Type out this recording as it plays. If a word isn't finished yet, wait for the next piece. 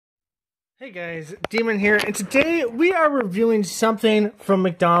Hey guys, Demon here, and today we are reviewing something from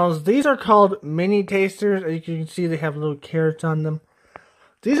McDonald's. These are called mini tasters. As you can see, they have little carrots on them.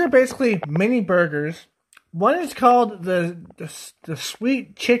 These are basically mini burgers. One is called the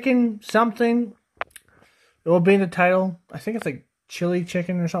sweet chicken something. It will be in the title. I think it's like chili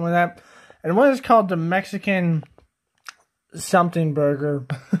chicken or something like that. And one is called the Mexican something burger.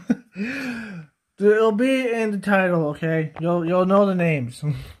 It'll be in the title, okay? You'll know the names.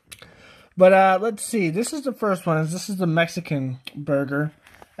 But let's see. This is the first one. This is the Mexican burger.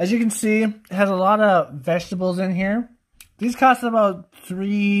 As you can see, it has a lot of vegetables in here. These cost about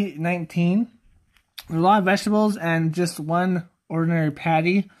 $3.19. There's a lot of vegetables and just one ordinary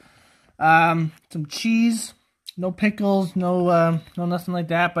patty. Some cheese, no pickles, no nothing like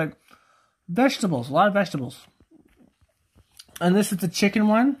that, but vegetables, a lot of vegetables. And this is the chicken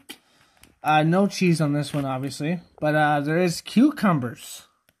one. No cheese on this one, obviously, but there is cucumbers.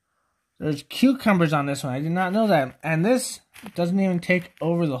 There's cucumbers on this one. I did not know that. And this doesn't even take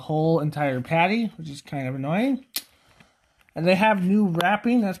over the whole entire patty, which is kind of annoying. And they have new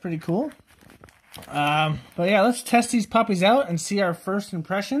wrapping. That's pretty cool. But yeah, let's test these puppies out and see our first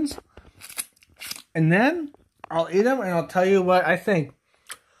impressions. And then I'll eat them and I'll tell you what I think.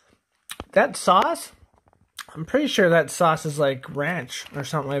 That sauce, I'm pretty sure that sauce is like ranch or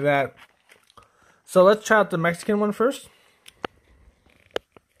something like that. So let's try out the Mexican one first.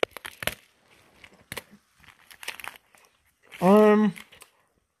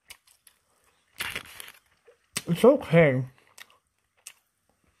 It's okay.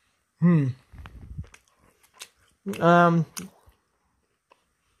 You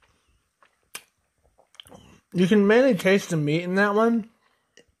can mainly taste the meat in that one.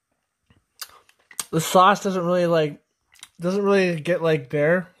 The sauce doesn't really get like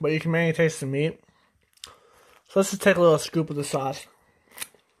there, but you can mainly taste the meat. So let's just take a little scoop of the sauce.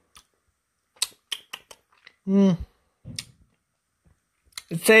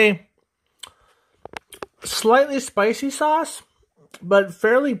 It's a slightly spicy sauce, but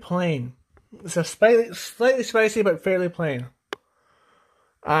fairly plain. It's a slightly spicy, but fairly plain.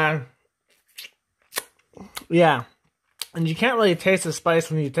 Yeah. And you can't really taste the spice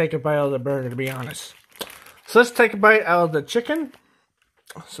when you take a bite out of the burger, to be honest. So let's take a bite out of the chicken.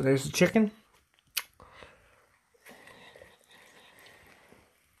 So there's the chicken.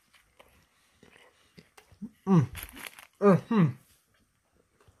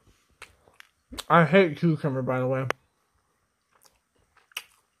 I hate cucumber, by the way.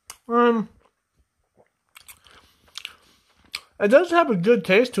 It does have a good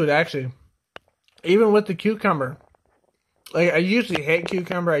taste to it, actually. Even with the cucumber. Like, I usually hate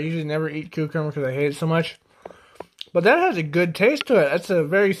cucumber. I usually never eat cucumber because I hate it so much. But that has a good taste to it. That's a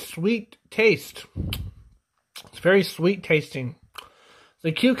very sweet taste. It's very sweet tasting.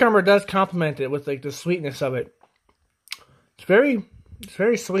 The cucumber does complement it with, like, the sweetness of it. It's very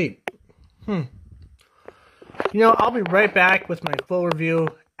sweet. You know, I'll be right back with my full review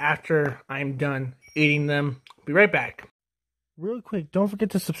after I'm done eating them. Be right back. Real quick, don't forget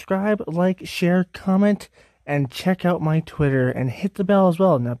to subscribe, like, share, comment, and check out my Twitter, and hit the bell as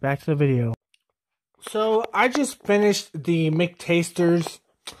well. Now back to the video. So, I just finished the McTasters,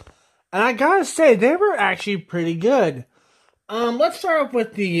 and I gotta say, they were actually pretty good. Let's start off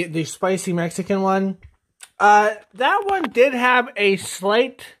with the spicy Mexican one. That one did have a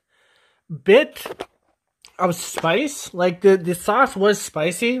slight bit of spice. Like, the sauce was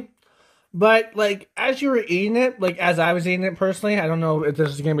spicy. But, like, as you were eating it, like, as I was eating it personally, I don't know if this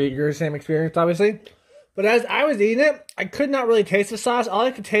is going to be your same experience, obviously. But as I was eating it, I could not really taste the sauce. All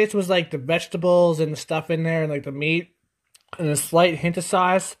I could taste was, like, the vegetables and the stuff in there and, like, the meat and a slight hint of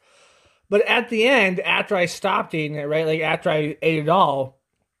sauce. But at the end, after I stopped eating it, right, like, after I ate it all,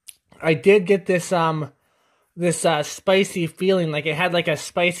 I did get this, spicy feeling. Like, it had, like, a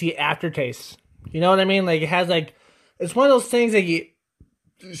spicy aftertaste. You know what I mean? Like, it has, like, it's one of those things that you,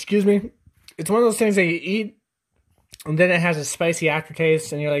 excuse me, it's one of those things that you eat, and then it has a spicy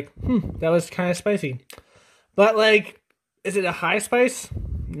aftertaste, and you're like, that was kind of spicy. But, like, is it a high spice?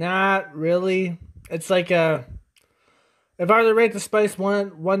 Not really. It's like a, if I were to rate the spice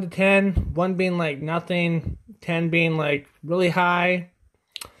 1 to 10, 1 being, like, nothing, 10 being, like, really high,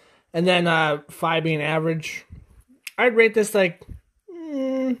 and then 5 being average, I'd rate this, like,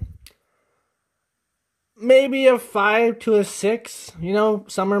 maybe a 5 to a 6, you know,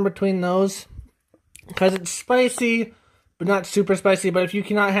 somewhere in between those. Because it's spicy, but not super spicy. But if you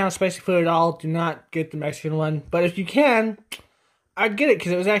cannot have spicy food at all, do not get the Mexican one. But if you can, I'd get it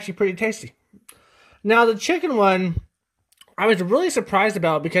because it was actually pretty tasty. Now, the chicken one, I was really surprised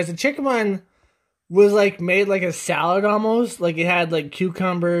about because the chicken one was like made like a salad almost. Like it had like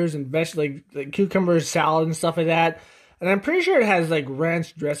cucumbers and like cucumber salad and stuff like that. And I'm pretty sure it has like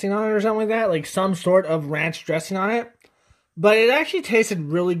ranch dressing on it or something like that, like some sort of ranch dressing on it. But it actually tasted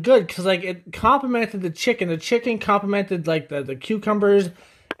really good because like it complemented the chicken. The chicken complemented like the cucumbers,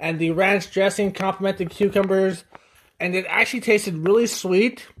 and the ranch dressing complemented the cucumbers, and it actually tasted really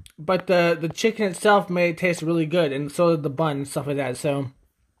sweet. But the chicken itself made it taste really good, and so did the bun and stuff like that. So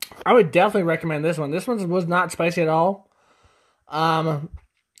I would definitely recommend this one. This one was not spicy at all. But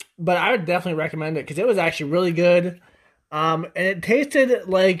I would definitely recommend it because it was actually really good. And it tasted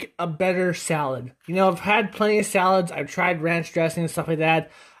like a better salad. You know, I've had plenty of salads. I've tried ranch dressing and stuff like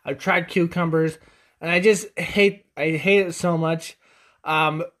that. I've tried cucumbers, and I hate it so much.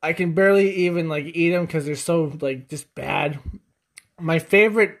 I can barely even like eat them because they're so like just bad. My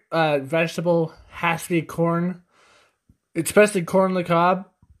favorite vegetable has to be corn, especially corn on the cob.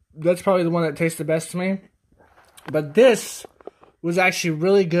 That's probably the one that tastes the best to me. But this was actually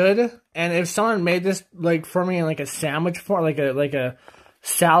really good. And if someone made this like for me in like a sandwich form, like a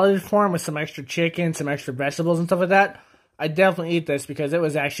salad form with some extra chicken, some extra vegetables and stuff like that, I'd definitely eat this because it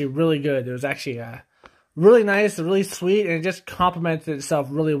was actually really good. It was actually really nice, really sweet, and it just complemented itself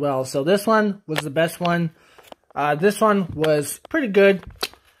really well. So this one was the best one. This one was pretty good.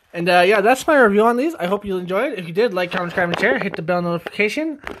 And yeah, that's my review on these. I hope you enjoyed. If you did, like, comment, subscribe, and share. Hit the bell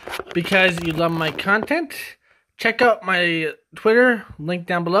notification because you love my content. Check out my Twitter, link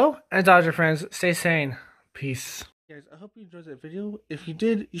down below. As always, your friends, stay sane. Peace. Guys, I hope you enjoyed that video. If you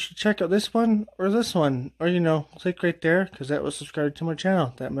did, you should check out this one or this one. Or, you know, click right there because that will subscribe to my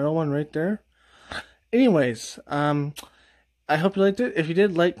channel. That middle one right there. Anyways, I hope you liked it. If you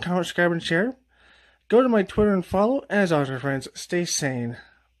did, like, comment, subscribe, and share. Go to my Twitter and follow. As always, my friends, stay sane.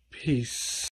 Peace.